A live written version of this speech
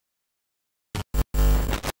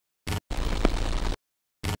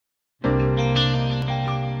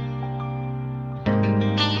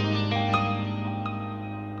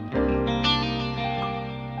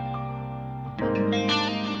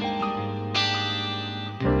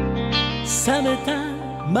冷めた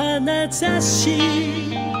眼差し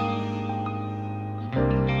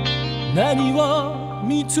何を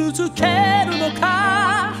見続けるの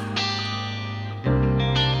か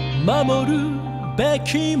守るべ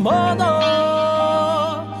きもの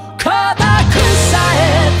孤独さえ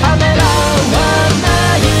ためらわ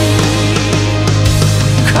ない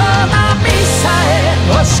好みさえ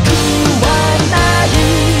欲しくはない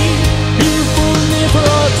Even if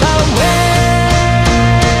you're away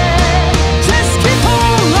Just keep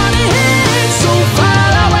on running so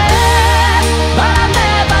far away But I'll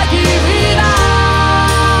never give it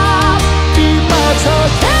up 今解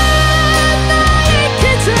けない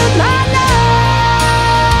絆が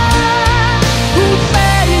運命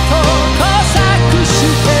と交錯し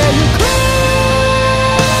てゆく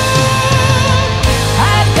I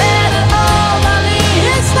get it over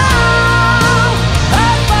this now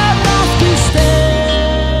I've lost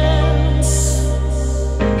distance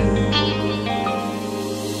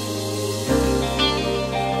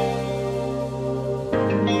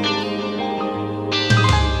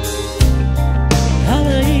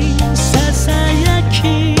淡いささや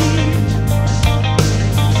き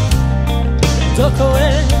どこへ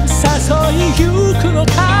誘いゆくの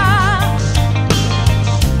か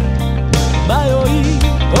迷い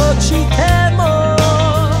落ちても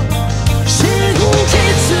真実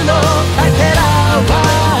のかけらは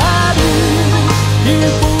ある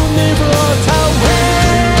Even if you're away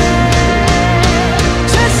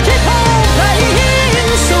Just keep on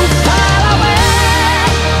playing so far away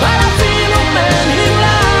But I feel a man in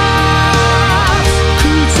love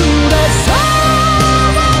崩れそう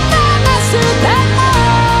なガラスでも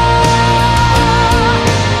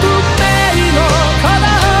運命の鼓動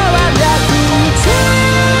は略つ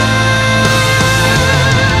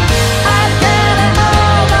I get it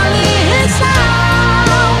over this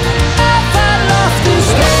now I've lost this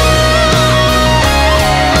dance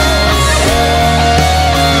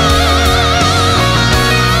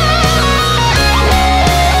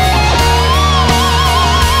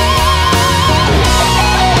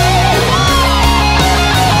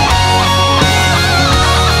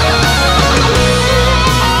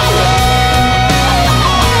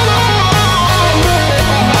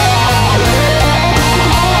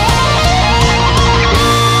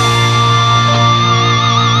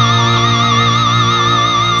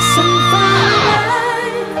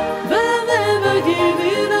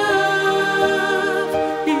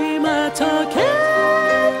今解けな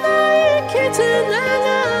い絆が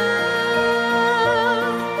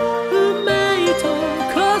運命と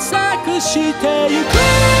交錯してゆく